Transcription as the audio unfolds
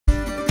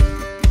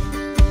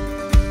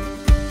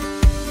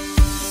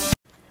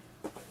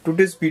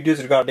Today's video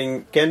is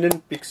regarding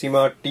Canon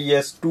PIXMA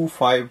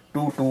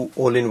TS2522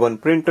 all-in-one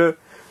printer.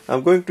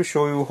 I'm going to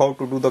show you how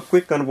to do the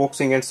quick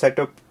unboxing and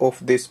setup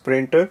of this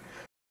printer.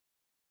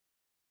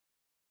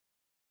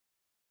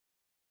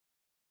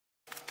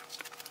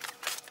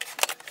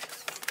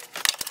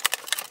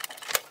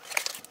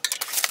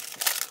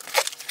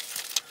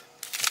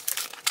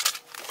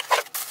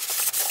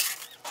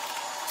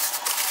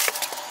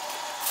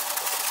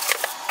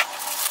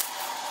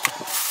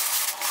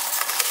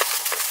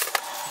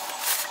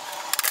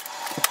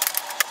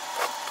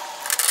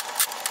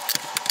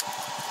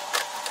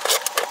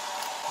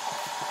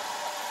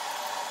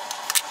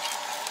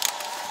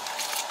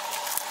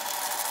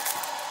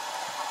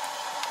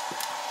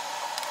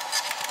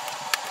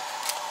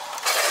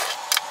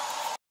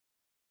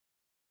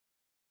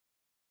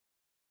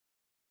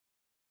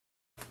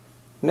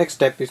 Next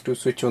step is to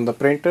switch on the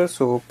printer,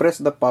 so press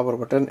the power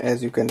button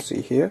as you can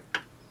see here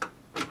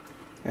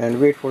and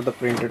wait for the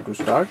printer to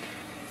start.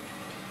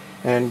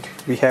 And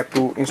we have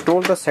to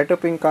install the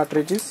setup ink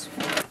cartridges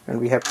and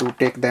we have to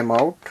take them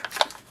out.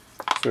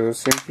 So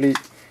simply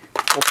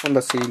open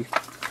the seal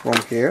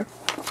from here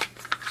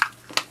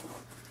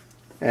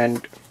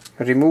and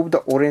remove the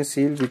orange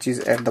seal which is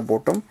at the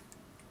bottom.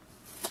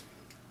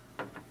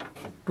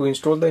 To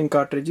install the ink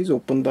cartridges,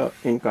 open the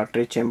ink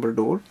cartridge chamber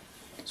door.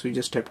 So you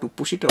just have to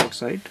push it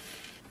outside.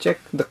 Check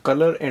the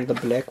color and the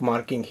black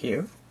marking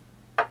here.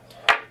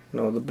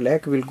 Now the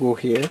black will go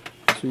here,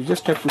 so you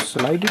just have to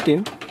slide it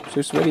in, so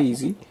it's very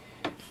easy.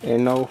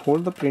 And now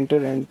hold the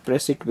printer and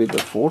press it with the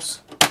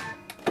force.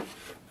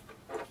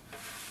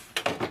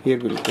 Here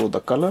will go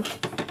the color.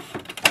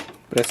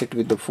 Press it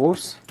with the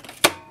force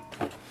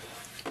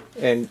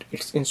and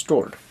it's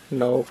installed.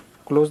 Now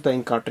close the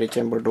ink cartridge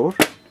chamber door.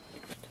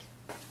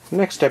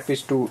 Next step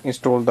is to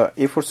install the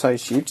A4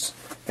 size sheets,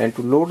 and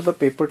to load the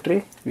paper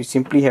tray we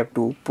simply have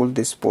to pull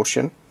this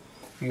portion.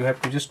 You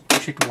have to just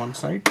push it one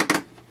side,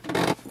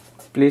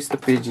 place the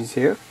pages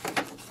here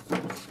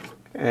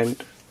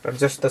and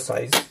adjust the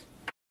size.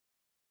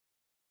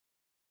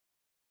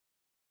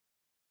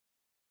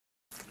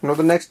 Now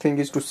the next thing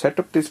is to set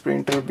up this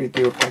printer with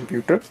your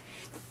computer.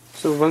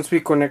 So once we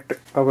connect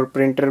our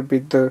printer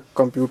with the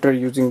computer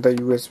using the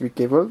USB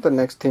cable, the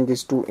next thing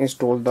is to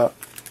install the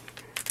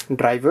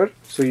driver.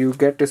 So you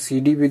get a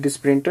CD with this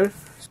printer.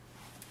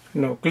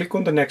 Now click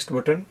on the next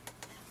button.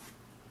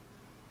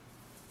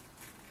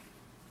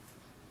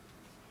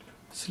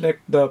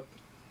 Select the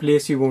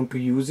place you want to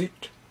use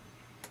it.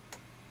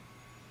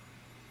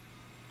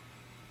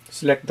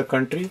 Select the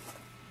country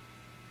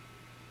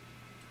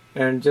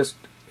and just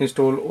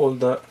install all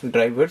the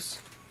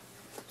drivers.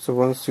 So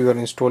once you are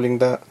installing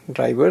the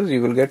drivers,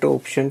 you will get an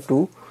option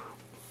to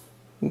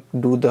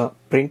do the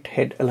print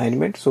head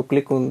alignment. So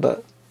click on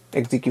the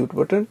execute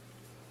button.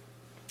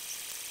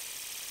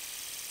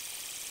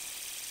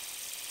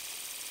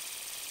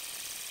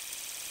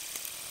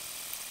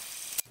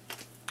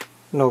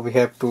 Now we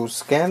have to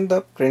scan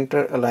the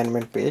printer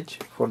alignment page.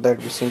 For that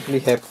we simply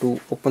have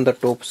to open the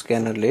top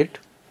scanner lid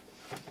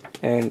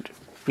and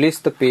place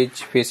the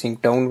page facing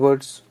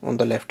downwards on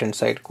the left hand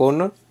side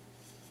corner.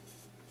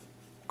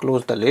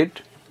 Close the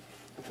lid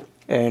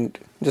and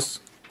just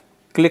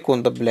click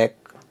on the black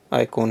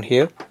icon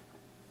here.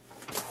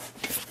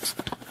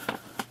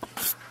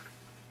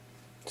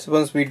 So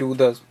once we do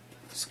the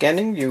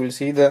scanning, you will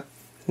see the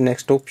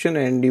next option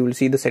and you will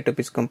see the setup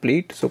is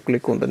complete. So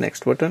click on the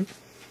next button.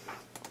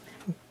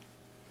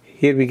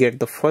 Here we get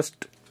the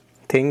first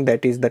thing,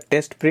 that is the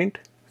test print.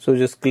 So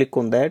just click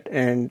on that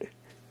and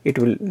it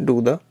will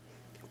do the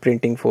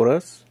printing for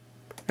us,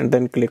 and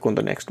then click on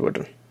the next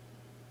button.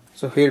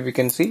 So here we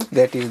can see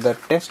that is the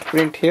test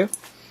print here.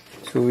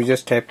 So we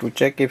just have to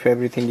check if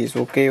everything is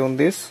okay on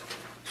this.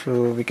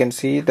 So we can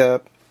see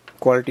the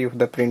quality of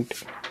the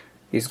print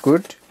is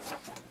good.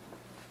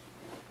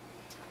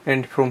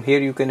 And from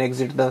here you can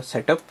exit the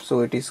setup,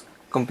 so it is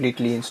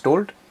completely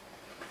installed.